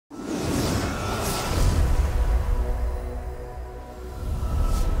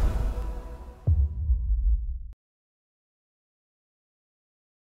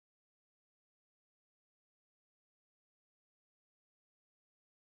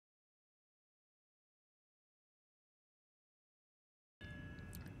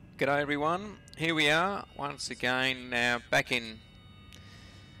G'day everyone, here we are once again now back in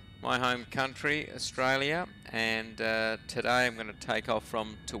my home country, Australia, and today I'm going to take off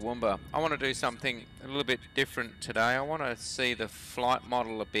from Toowoomba. I want to do something a little bit different today. I want to see the flight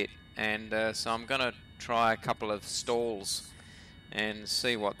model a bit, and so I'm going to try a couple of stalls and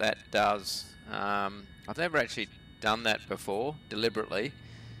see what that does. I've never actually done that before, deliberately,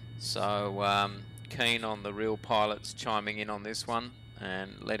 so keen on the real pilots chiming in on this one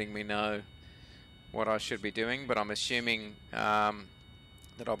and letting me know what I should be doing, but I'm assuming that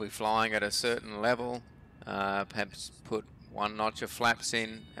I'll be flying at a certain level, perhaps put one notch of flaps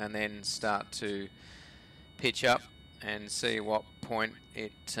in and then start to pitch up and see what point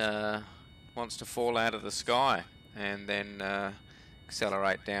it wants to fall out of the sky, and then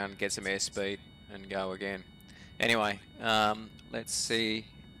accelerate down, get some airspeed and go again. Anyway, let's see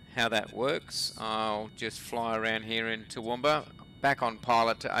how that works. I'll just fly around here in Toowoomba, back on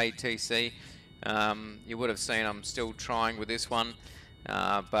pilot to ATC. You would have seen I'm still trying with this one,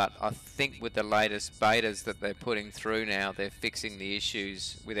 but I think with the latest betas that they're putting through now, they're fixing the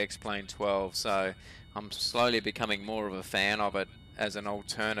issues with X-Plane 12, so I'm slowly becoming more of a fan of it as an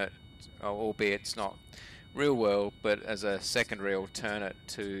alternate, albeit it's not real world, but as a secondary alternate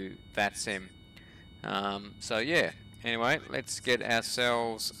to VATSIM. So yeah, anyway, let's get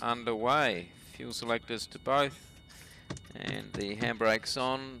ourselves underway. Fuel selectors to both, and the handbrake's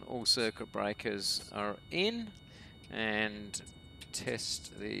on, all circuit breakers are in, and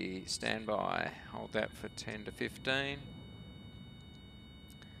test the standby. Hold that for 10 to 15.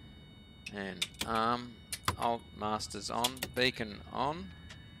 And alt master's on, beacon on,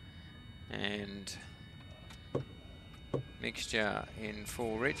 and mixture in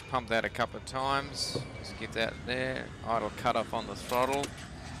full reach. Pump that a couple of times, just give that there. Idle cutoff on the throttle.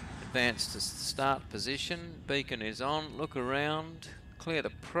 Advance to start position, beacon is on, look around, clear the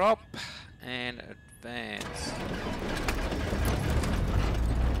prop and advance.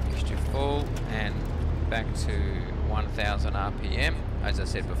 Mixture full and back to 1000 RPM. As I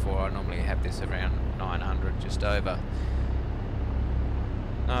said before, I normally have this around 900, just over.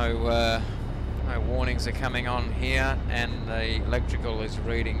 No warnings are coming on here, and the electrical is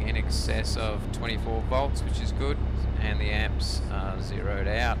reading in excess of 24 volts, which is good, and the amps are zeroed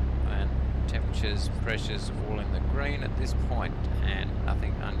out, and temperatures, pressures all in the green at this point, and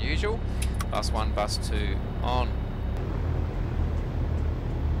nothing unusual. Bus 1, bus 2 on.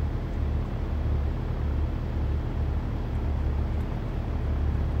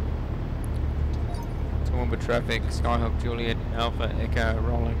 Toowoomba traffic, Skyhawk Juliet Alpha Echo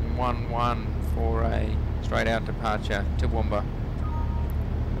rolling 11 for a straight out departure to Toowoomba.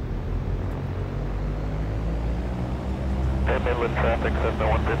 Midland traffic, Cessna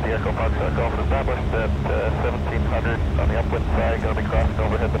 150 Echo Foxtrot Golf established at 1700 on the upwind side, going to be crossing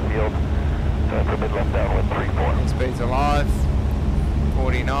overhead the field for mid-left downwind 34. Speeds alive,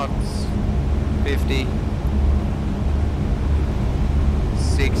 40 knots, 50,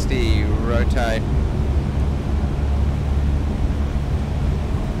 60, rotate.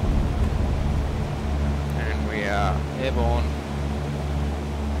 And we are airborne.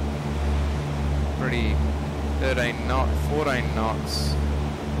 Pretty 13 knots, 14 knots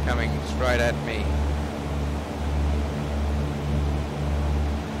coming straight at me.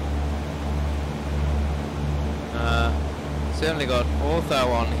 Certainly got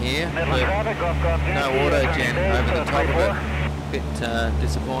ortho on here, but no auto gen over the top of it. A bit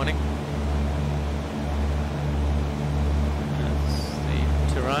disappointing.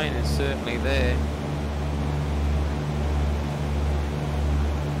 The terrain is certainly there.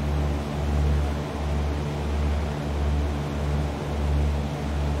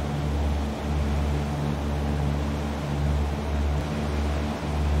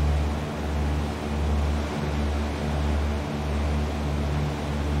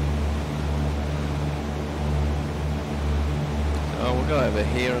 We'll go over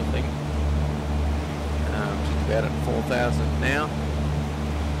here, I think. Just about at 4,000 now.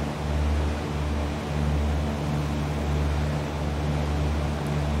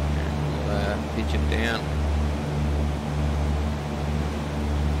 And we'll pitch it down.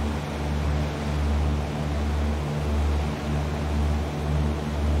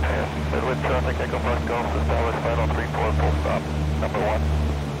 Midland traffic, Echo Fox Golf established final 34, full stop, number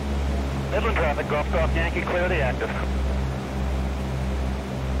 1. Midland traffic, Golf Golf Yankee, clear the active.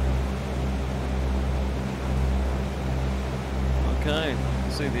 Okay,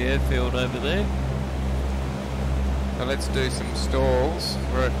 see the airfield over there. So let's do some stalls.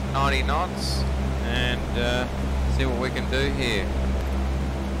 We're at 90 knots and see what we can do here.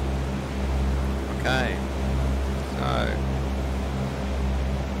 Okay, so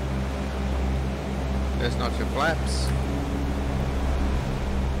Close notch of flaps.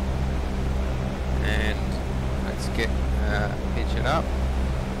 And let's get pitch it up.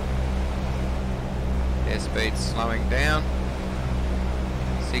 Airspeed slowing down.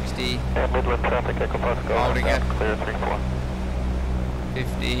 60. Midland traffic, Echo Foxtrot. Holding it. Clear 3-4.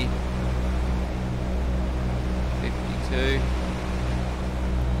 50. 52.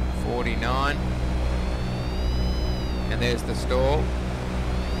 49. And there's the stall.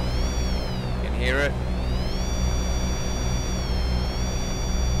 You can hear it.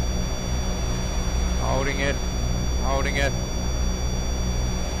 Holding it. Holding it.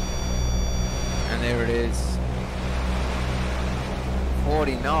 And there it is.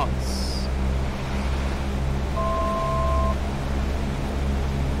 40 knots.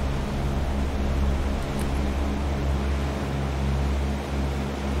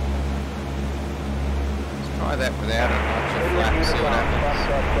 Let's try that without a notch of flap and see what happens.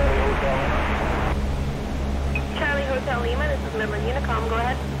 Charlie Hotel Lima, this is Midland Unicom, go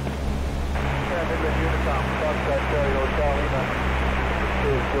ahead. Yeah, Midland Unicom, Foxtrot Charlie Hotel Lima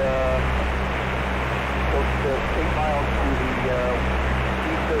is close to 8 miles to the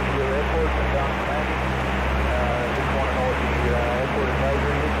east of your airport and down to landing. Just want to know what the airport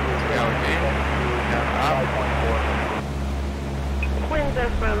advisory is. Go again. Up. Winds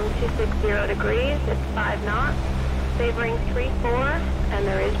are from 260 degrees, it's 5 knots, favoring 3-4, and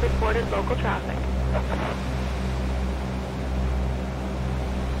there is reported local traffic.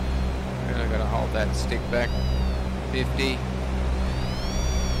 Really got to hold that stick back. 50.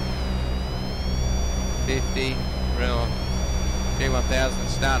 50. Real G1000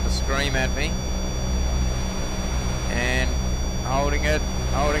 starting to scream at me. And holding it,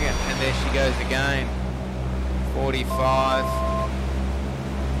 and there she goes again. 45.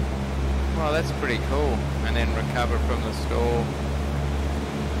 Well, that's pretty cool. And then recover from the stall.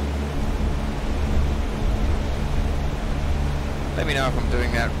 Let me know if I'm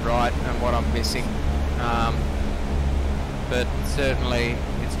doing that right and what I'm missing. But certainly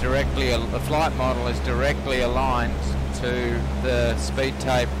it's directly, the flight model is directly aligned to the speed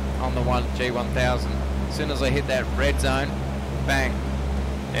tape on the G1000. As soon as I hit that red zone, bang,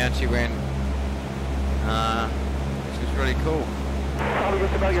 down she went, which was really cool. Probably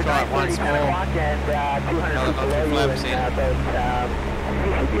just about your Try it 9:30, once 10 more. o'clock and 200 feet below you, flaps and in.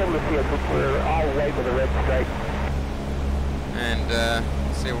 you should be able to see us. We're all right with a red stripe. And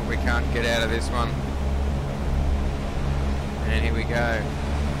see what we can't get out of this one. And here we go.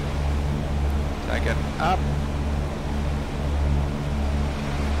 Take it up.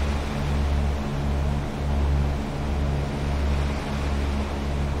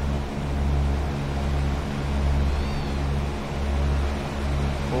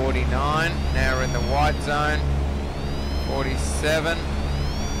 .49, now we're in the white zone. 47,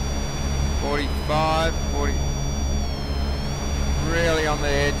 45, 40. Really on the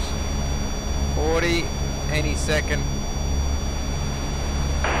edge. 40, any second.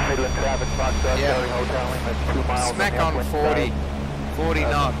 Midland traffic, Foxtrot, Yeah. Charlie Hotel Lima, 2 miles. Smack the on upwind 40, side. 40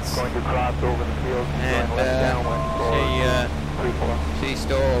 knots. Going to cross over the field, And going left downwind for 3-4. she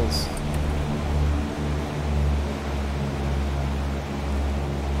stalls.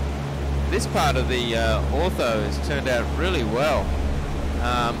 This part of the ortho has turned out really well.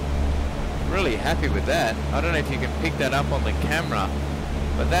 Really happy with that. I don't know if you can pick that up on the camera,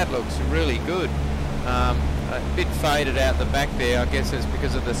 but that looks really good. A bit faded out the back there. I guess it's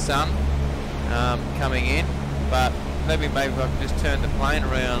because of the sun coming in, but maybe if I can just turn the plane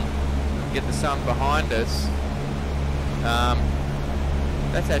around and get the sun behind us.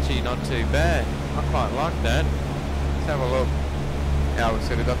 That's actually not too bad. I quite like that. Let's have a look. Oh,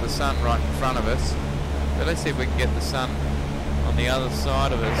 so we've got the sun right in front of us. But let's see if we can get the sun on the other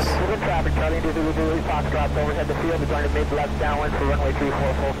side of us. Midland traffic, Charlie, individually, Foxtrot, overhead the field, going to mid-left downwind for runway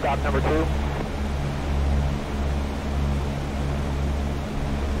 34, full stop number 2.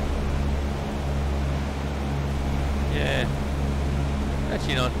 Yeah,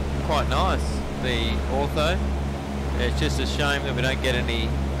 actually not quite nice, the ortho. It's just a shame that we don't get any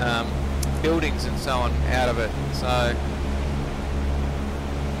buildings and so on out of it. So,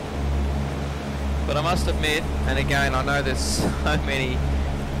 but I must admit, and again, I know there's so many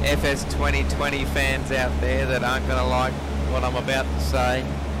FS 2020 fans out there that aren't going to like what I'm about to say.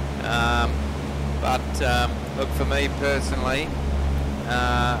 Look, for me personally,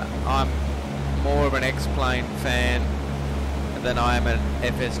 I'm more of an X-Plane fan than I am an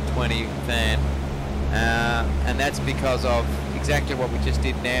FS20 fan, and that's because of exactly what we just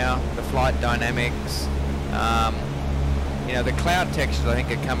did now, the flight dynamics, You know, the cloud textures I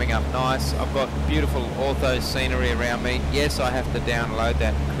think are coming up nice. I've got beautiful ortho scenery around me. Yes, I have to download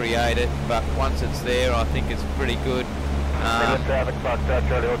that and create it, but once it's there, I think it's pretty good. And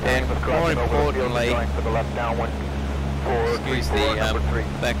more importantly, excuse the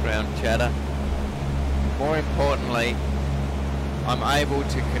background chatter. More importantly, I'm able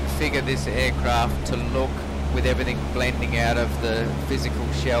to configure this aircraft to look with everything blending out of the physical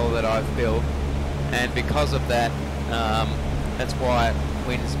shell that I've built, and because of that, that's why it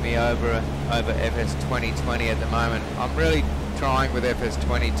wins me over FS 2020 at the moment. I'm really trying with FS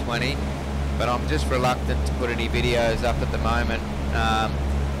 2020, but I'm just reluctant to put any videos up at the moment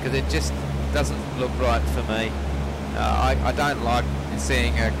because it just doesn't look right for me. I don't like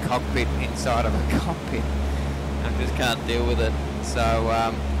seeing a cockpit inside of a cockpit. I just can't deal with it. So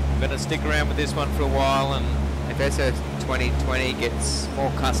I'm going to stick around with this one for a while, and if SS 2020 gets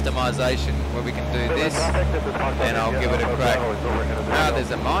more customization where we can do this, then I'll give it a crack. Ah,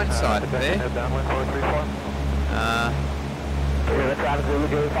 there's a mine site there.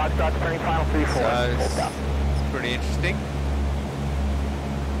 So it's pretty interesting.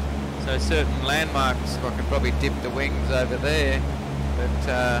 So certain landmarks, I could probably dip the wings over there, but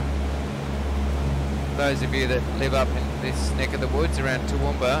those of you that live up in this neck of the woods around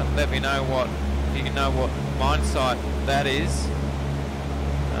Toowoomba, let me know if you know what mine site that is,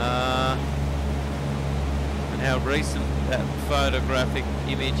 and how recent that photographic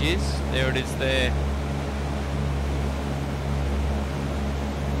image is. There it is there.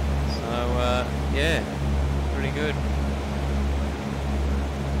 So yeah, pretty good.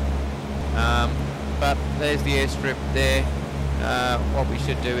 But there's the airstrip there. What we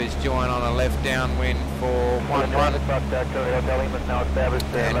should do is join on a left downwind for 1-1,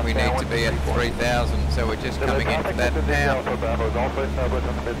 and we need to be at 3,000, so we're just coming into that now,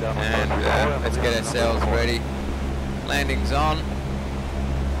 and let's get ourselves ready. Landing's on,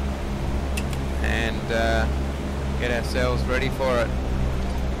 and get ourselves ready for it.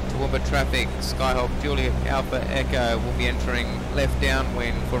 Toowoomba traffic, Skyhawk Juliet Alpha Echo will be entering left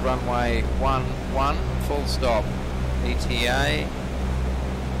downwind for runway 11, full stop. ETA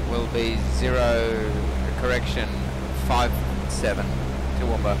will be 57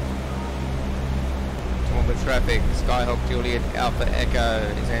 Toowoomba. Toowoomba traffic, Skyhawk Juliet Alpha Echo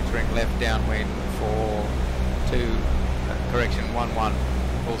is entering left downwind for 11,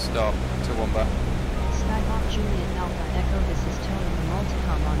 full stop Toowoomba. Skyhawk Juliet Alpha Echo, this is Tony from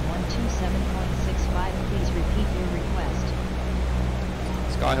Multicom on 127.65, please repeat your request.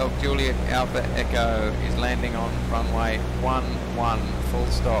 Skyhawk Juliet Alpha Echo is landing on runway 11, full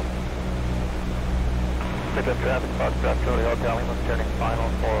stop. Pick up traffic, Foxtrot Charlie Hotel, Lima, turning final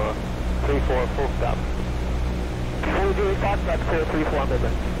for 34, full stop. Juliet Foxtrot, clear 34,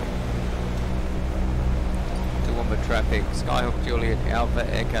 movement. Toowoomba traffic, Skyhawk Juliet Alpha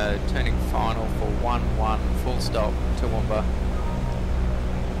Echo, turning final for 11, full stop, Toowoomba.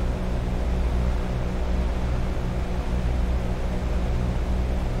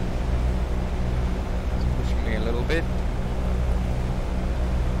 A little bit.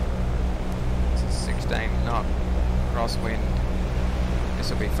 It's a 16 knot crosswind. This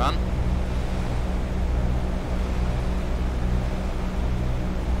will be fun.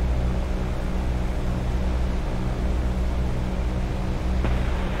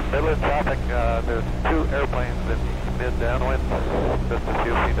 Middle of traffic, there's 2 airplanes in mid downwind, just a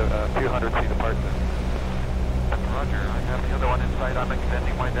few hundred feet apart. Roger, I have the other one in sight. I'm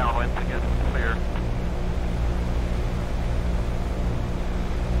extending my downwind to get clear.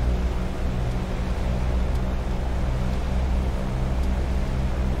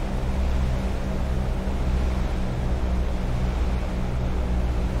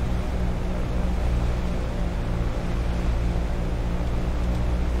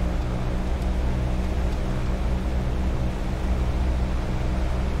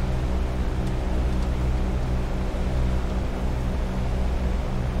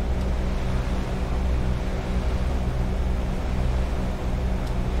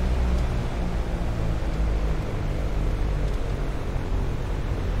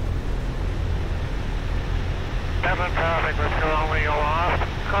 Traffic, let's go only aloft.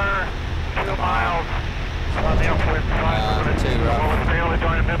 Car, 2 miles on the upwind side. Too rough. We'll only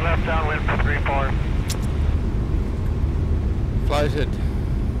join mid left downwind for 3-4. Floated.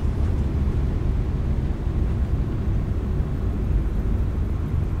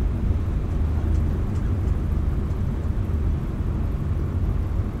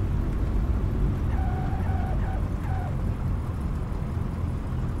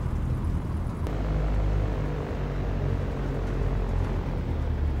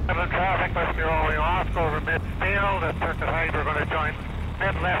 Traffic must be rolling off over midfield turn to right, we're going to join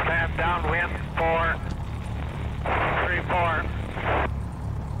mid left hand downwind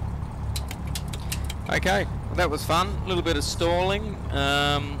 434. Okay, well, that was fun. A little bit of stalling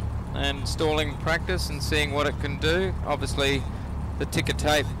and stalling practice and seeing what it can do. Obviously, the ticker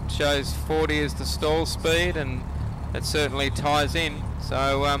tape shows 40 as the stall speed, and it certainly ties in.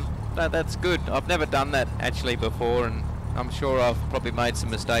 So that's good. I've never done that actually before, and I'm sure I've probably made some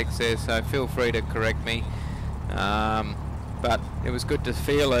mistakes there. So feel free to correct me. But it was good to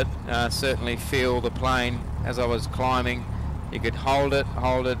feel it. Certainly feel the plane as I was climbing. You could hold it,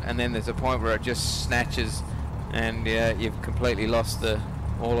 and then there's a point where it just snatches, and you've completely lost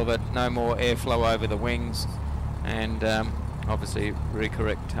all of it. No more airflow over the wings, and obviously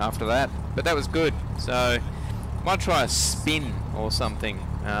recorrect after that. But that was good. So might try a spin or something,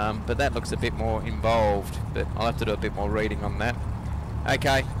 but that looks a bit more involved. But I'll have to do a bit more reading on that.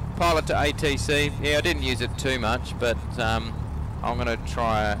 Okay, pilot to ATC. Yeah, I didn't use it too much, but I'm going to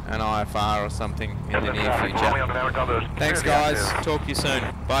try an IFR or something in the near future. Thanks guys, talk to you soon.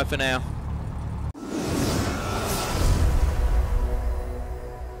 Bye for now.